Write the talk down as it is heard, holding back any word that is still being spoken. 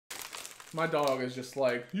My dog is just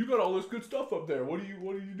like, you got all this good stuff up there. What are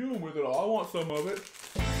you doing with it all? I want some of it.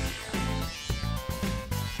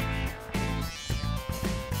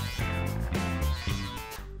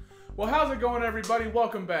 Well, how's it going, everybody?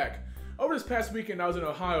 Welcome back. Over this past weekend, I was in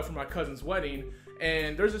Ohio for my cousin's wedding,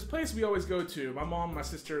 and there's this place we always go to. My mom, my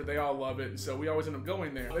sister, they all love it, and so we always end up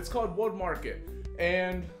going there. It's called Wood Market,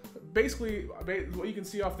 and basically, what you can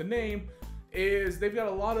see off the name is they've got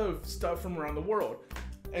a lot of stuff from around the world.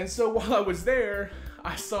 And so while I was there,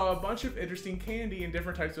 I saw a bunch of interesting candy and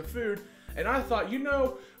different types of food, and I thought, you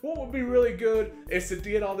know, what would be really good is to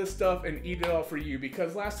get all this stuff and eat it all for you,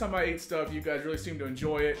 because last time I ate stuff, you guys really seemed to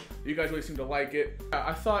enjoy it. You guys really seemed to like it.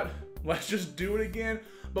 I thought, let's just do it again,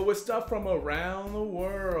 but with stuff from around the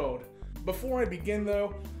world. Before I begin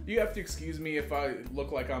though, you have to excuse me if I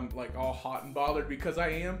look like I'm like all hot and bothered, because I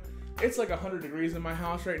am. It's like 100 degrees in my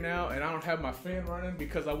house right now, and I don't have my fan running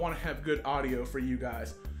because I want to have good audio for you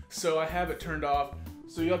guys. So I have it turned off,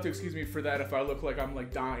 so you'll have to excuse me for that if I look like I'm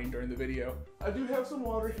like dying during the video. I do have some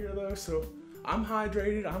water here though, so I'm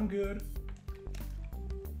hydrated, I'm good.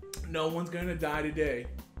 No one's gonna die today,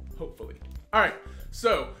 hopefully. All right,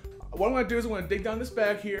 so what I'm gonna do is I'm gonna dig down this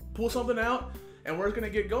bag here, pull something out, and we're gonna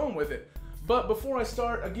get going with it. But before I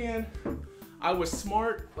start, again, I was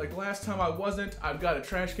smart. Like last time I wasn't. I've got a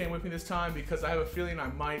trash can with me this time because I have a feeling I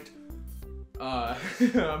might I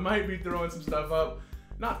might be throwing some stuff up.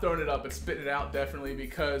 Not throwing it up, but spitting it out definitely,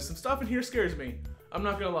 because some stuff in here scares me. I'm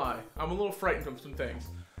not gonna lie. I'm a little frightened from some things.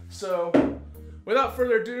 So without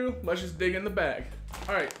further ado, let's just dig in the bag.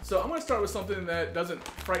 All right, so I'm gonna start with something that doesn't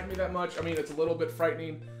frighten me that much. I mean, it's a little bit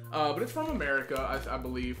frightening, but it's from America, I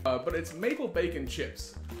believe. But it's maple bacon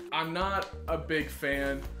chips. I'm not a big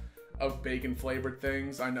fan of bacon flavored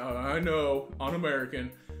things. I know,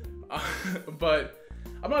 un-American, but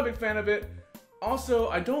I'm not a big fan of it. Also,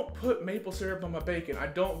 I don't put maple syrup on my bacon. I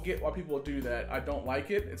don't get why people do that. I don't like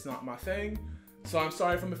it. It's not my thing. So I'm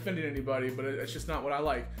sorry if I'm offending anybody, but it's just not what I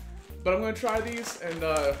like. But I'm gonna try these, and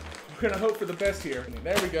we're gonna hope for the best here.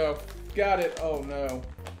 There we go. Got it. Oh no.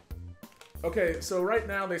 Okay, so right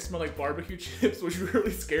now they smell like barbecue chips, which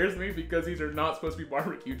really scares me because these are not supposed to be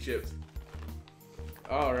barbecue chips.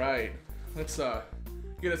 All right, let's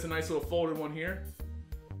get us a nice little folded one here.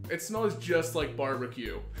 It smells just like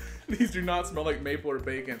barbecue. These do not smell like maple or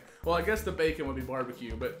bacon. Well, I guess the bacon would be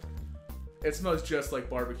barbecue, but it smells just like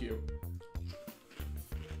barbecue.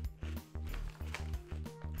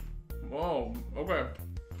 Whoa, okay.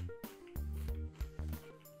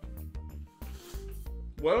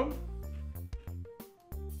 Well,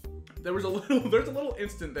 there's a little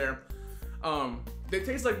instant there. They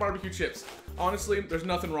taste like barbecue chips. Honestly, there's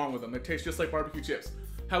nothing wrong with them. They taste just like barbecue chips.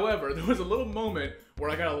 However, there was a little moment where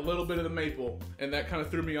I got a little bit of the maple, and that kind of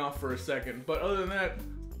threw me off for a second. But other than that,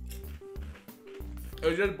 it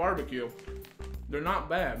was just barbecue. They're not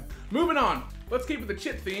bad. Moving on. Let's keep with the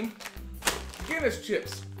chip theme. Guinness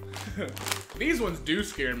chips. These ones do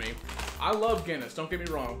scare me. I love Guinness, don't get me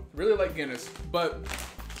wrong. Really like Guinness. But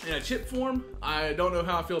in a chip form, I don't know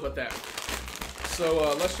how I feel about that.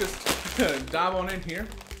 So let's just dive on in here.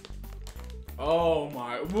 Oh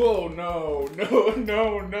my, whoa, no.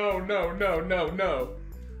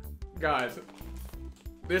 Guys,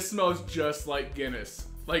 this smells just like Guinness.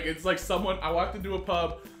 Like, it's like someone, I walked into a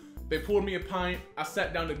pub, they poured me a pint, I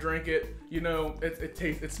sat down to drink it, you know,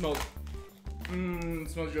 it smells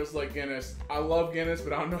just like Guinness. I love Guinness,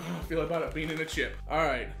 but I don't know how I feel about it being in a chip. All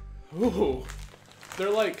right, ooh,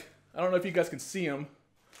 they're like, I don't know if you guys can see them.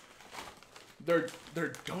 They're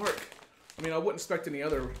dark. I mean, I wouldn't expect any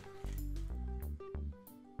other.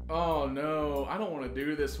 Oh no, I don't want to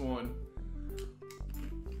do this one.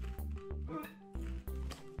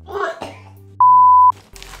 Oh,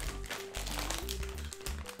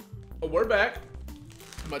 we're back.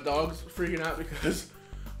 My dog's freaking out because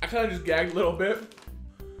I kind of just gagged a little bit.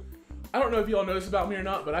 I don't know if y'all know this about me or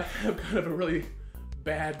not, but I have kind of a really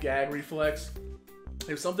bad gag reflex.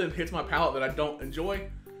 If something hits my palate that I don't enjoy,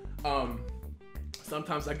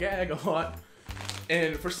 sometimes I gag a lot.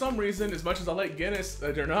 And for some reason, as much as I like Guinness,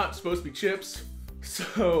 they're not supposed to be chips.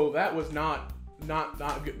 So that was not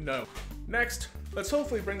good, no. Next, let's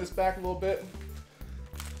hopefully bring this back a little bit.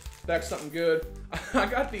 Back to something good. I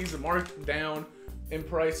got these marked down in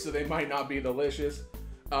price, so they might not be delicious.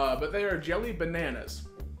 But they are jelly bananas.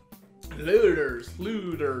 Looters,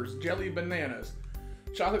 jelly bananas.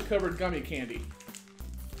 Chocolate covered gummy candy.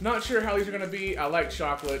 Not sure how these are gonna be. I like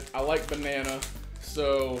chocolate, I like banana.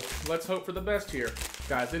 So let's hope for the best here.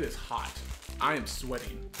 Guys, it is hot. I am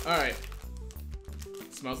sweating. All right.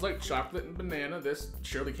 It smells like chocolate and banana. This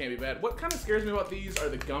surely can't be bad. What kind of scares me about these are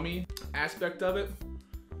the gummy aspect of it.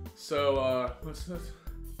 So, what's this?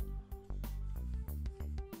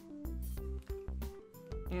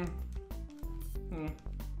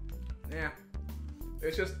 Yeah,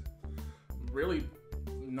 it's just really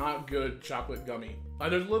not good chocolate gummy.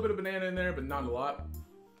 There's a little bit of banana in there, but not a lot.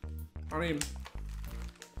 I mean,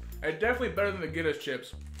 it's definitely better than the Guinness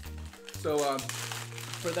chips. So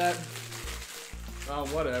for that,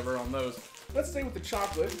 whatever on those. Let's stay with the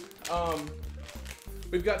chocolate.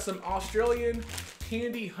 We've got some Australian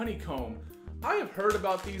candy honeycomb. I have heard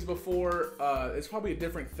about these before. It's probably a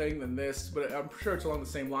different thing than this, but I'm sure it's along the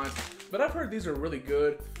same lines. But I've heard these are really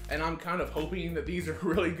good, and I'm kind of hoping that these are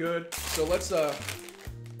really good. So let's,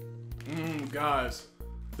 guys,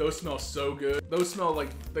 those smell so good. Those smell like,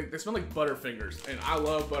 they smell like Butterfingers, and I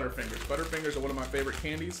love Butterfingers. Butterfingers are one of my favorite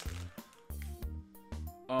candies.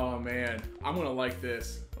 Oh man, I'm gonna like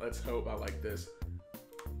this. Let's hope I like this.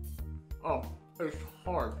 Oh, it's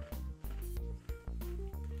hard.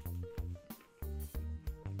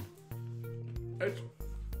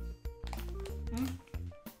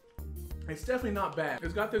 It's definitely not bad.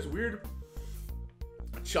 It's got this weird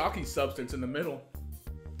chalky substance in the middle,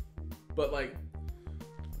 but like,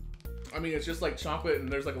 I mean, it's just like chocolate and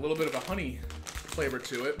there's like a little bit of a honey flavor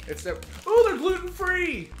to it. It's that, oh, they're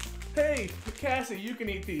gluten-free. Hey, Cassie, you can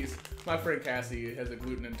eat these. My friend Cassie has a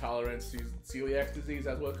gluten intolerance. She's celiac disease,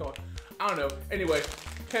 that's what it's called. I don't know. Anyway,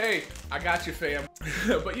 hey, I got you, fam.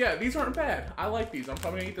 But yeah, these aren't bad. I like these. I'm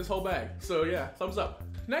probably gonna eat this whole bag. So yeah, thumbs up.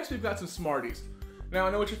 Next, we've got some Smarties. Now,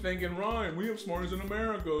 I know what you're thinking, Ryan, we have Smarties in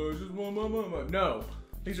America. It's just blah, blah, blah, blah. No,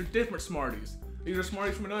 these are different Smarties. These are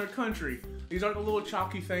Smarties from another country. These aren't the little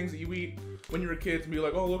chalky things that you eat when you're a kid and be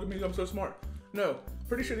like, oh, look at me, I'm so smart. No,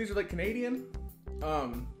 pretty sure these are like Canadian.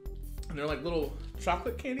 And they're like little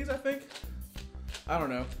chocolate candies, I think. I don't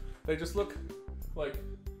know. They just look like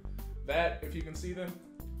that, if you can see them.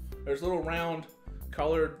 There's little round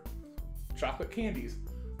colored chocolate candies.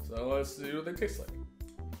 So let's see what they taste like.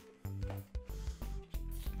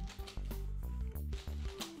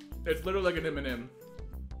 It's literally like an M&M.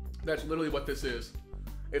 That's literally what this is.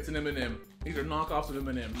 It's an M&M. These are knockoffs of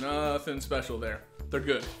M&M. Nothing special there. They're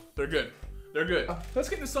good. They're good. They're good. Let's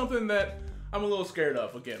get into something that I'm a little scared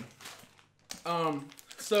of again.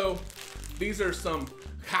 So these are some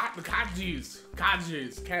cat G's.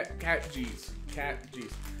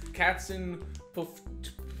 Katzen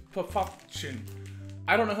Pfeffchen.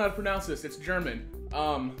 I don't know how to pronounce this. It's German.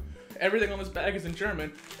 Everything on this bag is in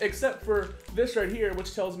German, except for this right here,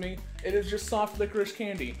 which tells me it is just soft licorice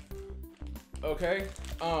candy. Okay?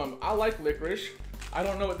 I like licorice. I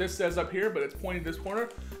don't know what this says up here, but it's pointing this corner,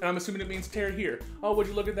 and I'm assuming it means tear here. Oh, would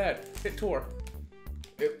you look at that? It tore.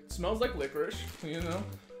 It smells like licorice, you know?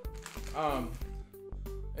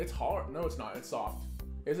 It's hard. No, it's not. It's soft.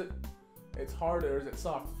 Is it? It's hard or is it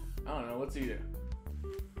soft? I don't know. Let's eat it.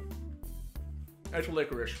 That's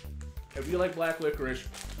licorice. If you like black licorice,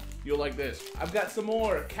 you'll like this. I've got some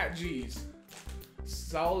more cat G's.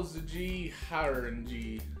 Salzgy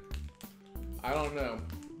Harengy. I don't know.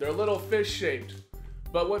 They're a little fish shaped.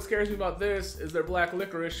 But what scares me about this is they're black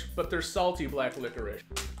licorice, but they're salty black licorice.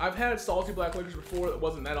 I've had salty black licorice before that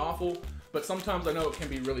wasn't that awful, but sometimes I know it can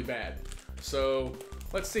be really bad. So,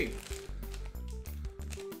 let's see.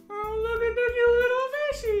 Oh, look at the cute little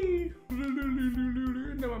fishy.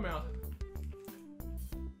 Into my mouth.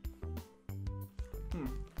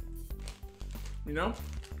 You know?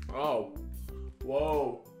 Oh.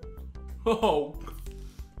 Whoa. Oh.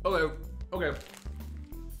 Okay. Okay.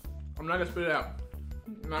 I'm not gonna spit it out.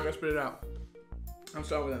 I'm not gonna spit it out. I'm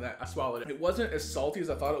sorry with that. I swallowed it. It wasn't as salty as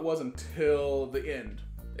I thought it was until the end.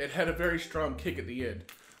 It had a very strong kick at the end.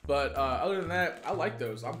 But other than that, I like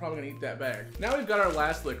those. I'm probably gonna eat that bag. Now we've got our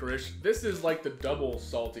last licorice. This is like the double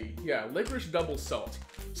salty. Yeah, licorice double salt.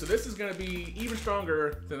 So this is gonna be even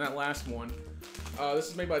stronger than that last one. This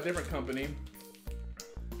is made by a different company.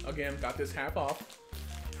 Again, got this half off.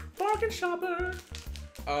 Bargain shopper.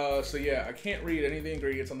 So yeah, I can't read any of the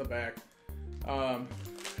ingredients on the back.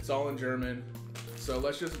 It's all in German. So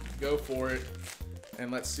let's just go for it and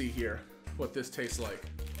let's see here what this tastes like.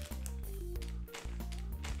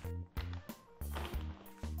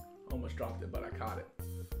 Almost dropped it, but I caught it.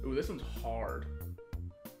 Ooh, this one's hard.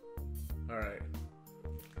 All right.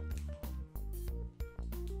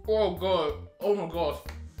 Oh god. Oh my gosh.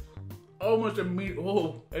 Almost immediate.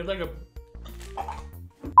 Oh, it's like a.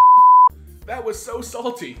 That was so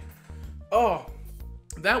salty. Oh,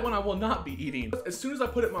 that one I will not be eating. As soon as I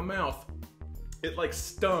put it in my mouth, it like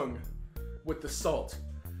stung with the salt.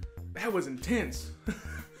 That was intense.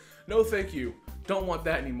 No, thank you. Don't want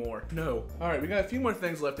that anymore. No. All right, we got a few more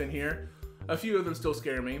things left in here. A few of them still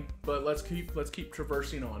scare me, but let's keep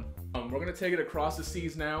traversing on. We're gonna take it across the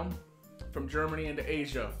seas now, from Germany into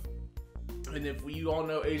Asia. And if you all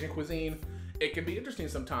know Asian cuisine, it can be interesting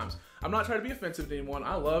sometimes. I'm not trying to be offensive to anyone.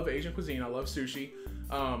 I love Asian cuisine. I love sushi.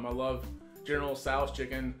 I love General Tso's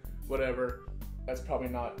chicken, whatever. That's probably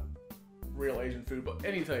not real Asian food, but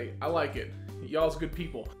anything, I like it. Y'all's good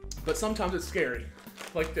people. But sometimes it's scary,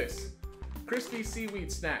 like this. Crispy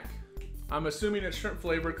seaweed snack. I'm assuming it's shrimp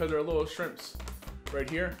flavored because there are little shrimps right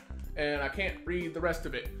here, and I can't read the rest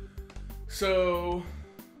of it. So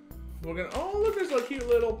we're gonna, oh look, there's a cute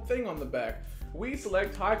little thing on the back. We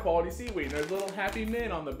select high quality seaweed. And there's little happy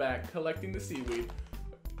men on the back collecting the seaweed.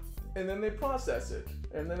 And then they process it.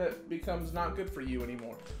 And then it becomes not good for you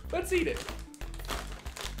anymore. Let's eat it.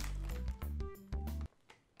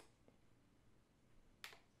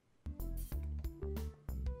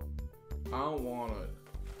 I don't want it.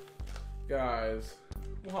 Guys,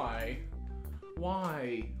 why?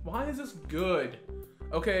 Why? Why is this good?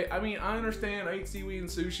 Okay, I mean, I understand I eat seaweed and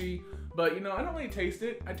sushi, but you know, I don't really taste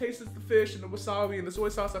it. I tasted the fish and the wasabi and the soy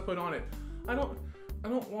sauce I put on it. I don't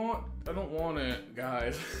want it,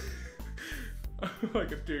 guys. I'm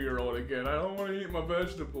like a 2-year-old again. I don't want to eat my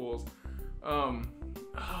vegetables.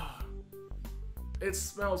 It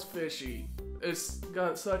smells fishy. It's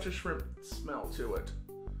got such a shrimp smell to it.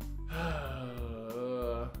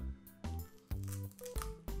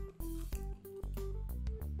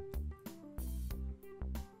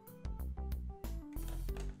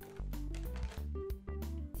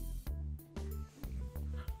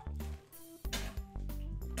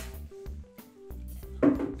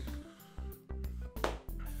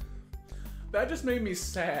 That just made me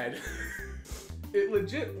sad. It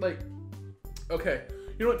legit, like, okay,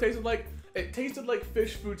 you know what it tasted like? It tasted like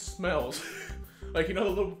fish food smells. Like, you know the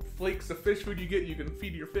little flakes of fish food you get you can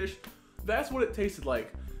feed your fish? That's what it tasted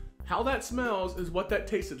like. How that smells is what that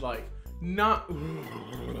tasted like. Not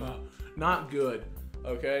good,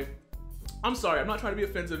 okay? I'm sorry, I'm not trying to be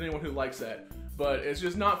offensive to anyone who likes that, but it's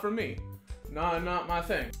just not for me. Not my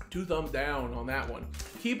thing. 2 thumbs down on that one.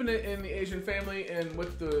 Keeping it in the Asian family and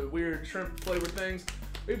with the weird shrimp flavored things,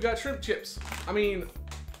 we've got shrimp chips. I mean,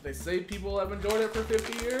 they say people have enjoyed it for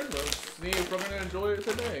 50 years. Let's see if we're gonna enjoy it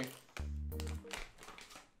today.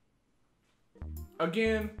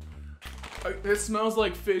 Again, it smells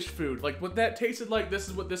like fish food. Like what that tasted like, this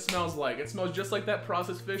is what this smells like. It smells just like that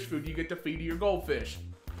processed fish food you get to feed to your goldfish.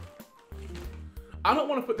 I don't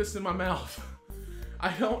want to put this in my mouth. I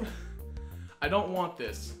don't want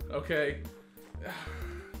this, okay?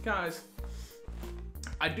 Guys,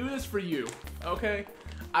 I do this for you, okay?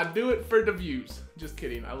 I do it for the views. Just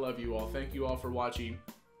kidding, I love you all. Thank you all for watching.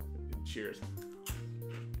 Cheers.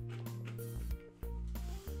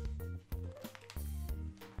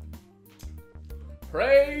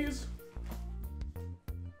 Praise.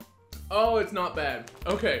 Oh, it's not bad.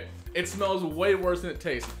 Okay, it smells way worse than it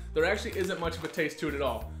tastes. There actually isn't much of a taste to it at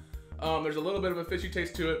all. There's a little bit of a fishy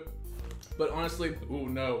taste to it, but honestly, ooh,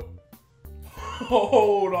 no.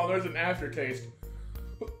 Hold on, there's an aftertaste.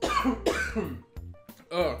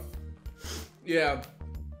 Yeah,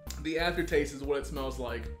 the aftertaste is what it smells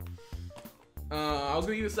like. I was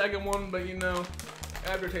gonna eat a second one, but you know,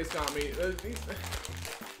 aftertaste got me.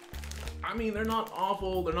 I mean, they're not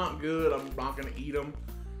awful, they're not good, I'm not gonna eat them.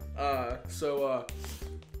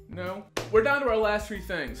 No. We're down to our last 3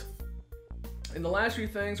 things. And the last 3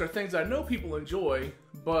 things are things I know people enjoy,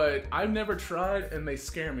 but I've never tried and they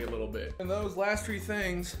scare me a little bit. And those last 3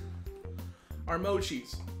 things are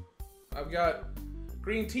mochis. I've got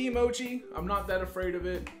green tea mochi, I'm not that afraid of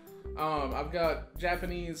it. I've got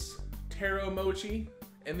Japanese taro mochi,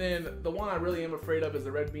 and then the one I really am afraid of is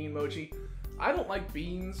the red bean mochi. I don't like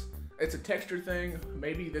beans. It's a texture thing.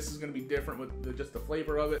 Maybe this is gonna be different with just the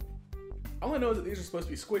flavor of it. All I know is that these are supposed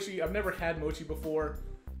to be squishy. I've never had mochi before,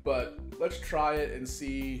 but let's try it and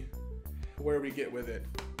see where we get with it.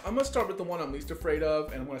 I'm gonna start with the one I'm least afraid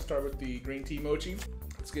of, and I'm gonna start with the green tea mochi.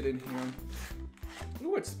 Let's get in here.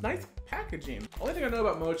 Ooh, it's nice packaging. Only thing I know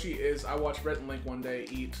about mochi is I watched Rhett and Link one day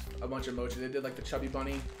eat a bunch of mochi. They did like the Chubby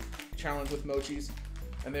Bunny challenge with mochis,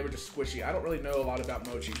 and they were just squishy. I don't really know a lot about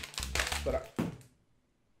mochi, but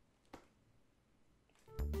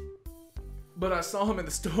I saw him in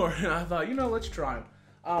the store and I thought, you know, let's try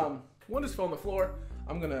them. One just fell on the floor.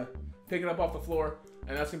 I'm gonna pick it up off the floor,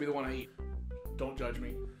 and that's gonna be the one I eat. Don't judge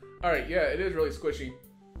me. All right, yeah, it is really squishy.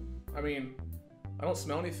 I mean, I don't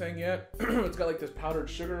smell anything yet. It's got like this powdered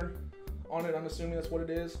sugar on it. I'm assuming that's what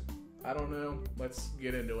it is. I don't know. Let's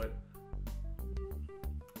get into it.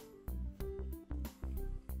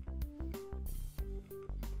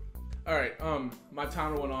 All right, my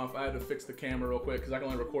timer went off. I had to fix the camera real quick because I can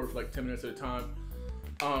only record for like 10 minutes at a time.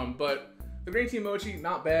 But the green tea mochi,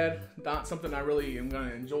 not bad. Not something I really am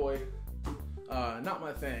gonna enjoy. Not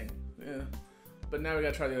my thing. Yeah. But now we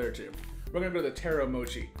gotta try the other 2. We're gonna go to the taro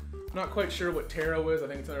mochi. I'm not quite sure what taro is. I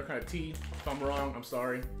think it's another kind of tea. If I'm wrong, I'm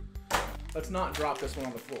sorry. Let's not drop this one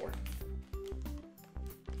on the floor.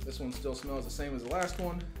 This one still smells the same as the last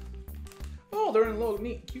one. Oh, they're in little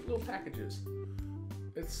neat, cute little packages.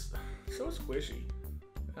 It's so squishy.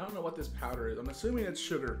 I don't know what this powder is. I'm assuming it's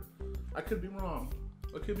sugar. I could be wrong.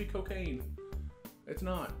 It could be cocaine. It's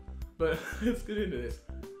not. But let's get into this.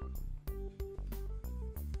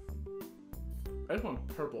 This one's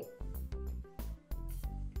purple.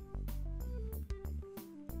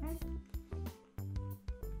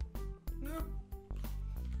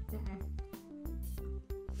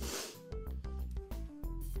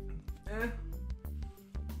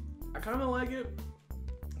 I kind of like it.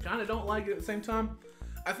 Kind of don't like it at the same time.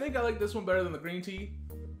 I think I like this one better than the green tea.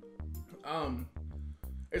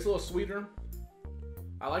 It's a little sweeter.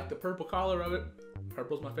 I like the purple color of it.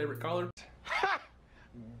 Purple's my favorite color. Ha!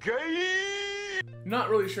 Gay! Not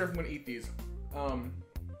really sure if I'm gonna eat these.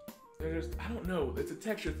 They're just, I don't know. It's a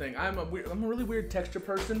texture thing. I'm a really weird texture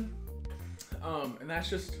person. And that's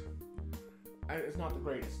just, it's not the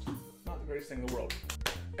greatest. Not the greatest thing in the world.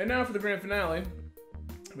 And now for the grand finale.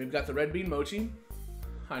 We've got the red bean mochi.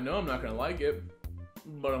 I know I'm not gonna like it,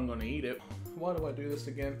 but I'm gonna eat it. Why do I do this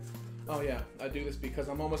again? Oh yeah, I do this because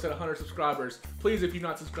I'm almost at 100 subscribers. Please, if you're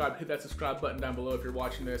not subscribed, hit that subscribe button down below if you're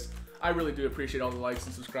watching this. I really do appreciate all the likes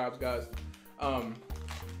and subscribes, guys. And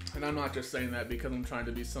I'm not just saying that because I'm trying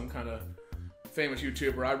to be some kind of famous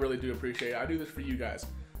YouTuber. I really do appreciate it. I do this for you guys.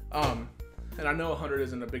 And I know 100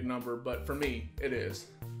 isn't a big number, but for me, it is.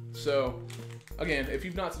 So, again, if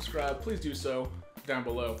you've not subscribed, please do so down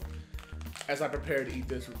below as I prepare to eat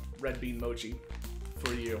this red bean mochi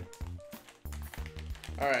for you.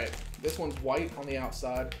 Alright, this one's white on the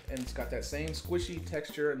outside, and it's got that same squishy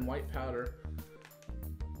texture and white powder.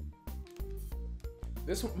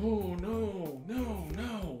 This one, oh no, no,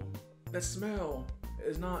 no. That smell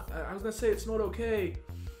is not, I was gonna say it smelled okay,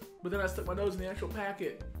 but then I stuck my nose in the actual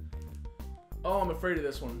packet. Oh, I'm afraid of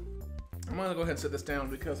this one. I'm gonna go ahead and set this down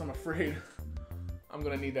because I'm afraid I'm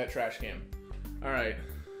gonna need that trash can. Alright,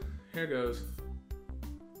 here goes.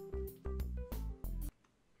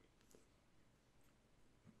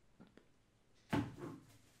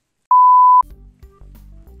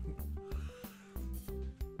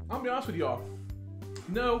 I'll be honest with y'all.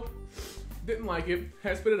 No, didn't like it.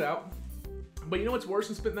 Had to spit it out. But you know what's worse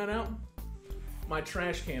than spitting that out? My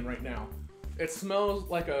trash can right now. It smells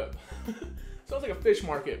like a smells like a fish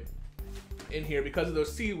market in here because of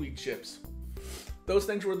those seaweed chips. Those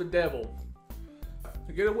things were the devil.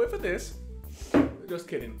 To get a whiff of this, just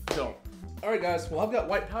kidding, don't. All right, guys. Well, I've got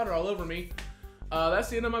white powder all over me. That's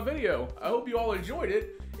the end of my video. I hope you all enjoyed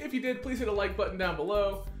it. If you did, please hit a like button down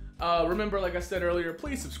below. Remember, like I said earlier,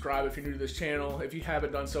 please subscribe if you're new to this channel. If you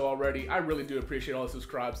haven't done so already, I really do appreciate all the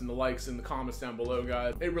subscribes and the likes and the comments down below,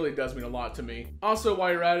 guys. It really does mean a lot to me. Also,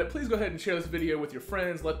 while you're at it, please go ahead and share this video with your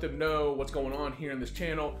friends. Let them know what's going on here in this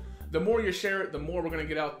channel. The more you share it, the more we're going to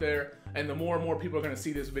get out there, and the more and more people are going to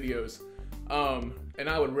see these videos. And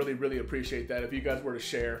I would really, really appreciate that if you guys were to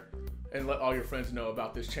share and let all your friends know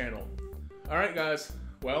about this channel. All right, guys.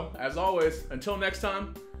 Well, as always, until next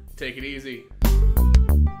time, take it easy.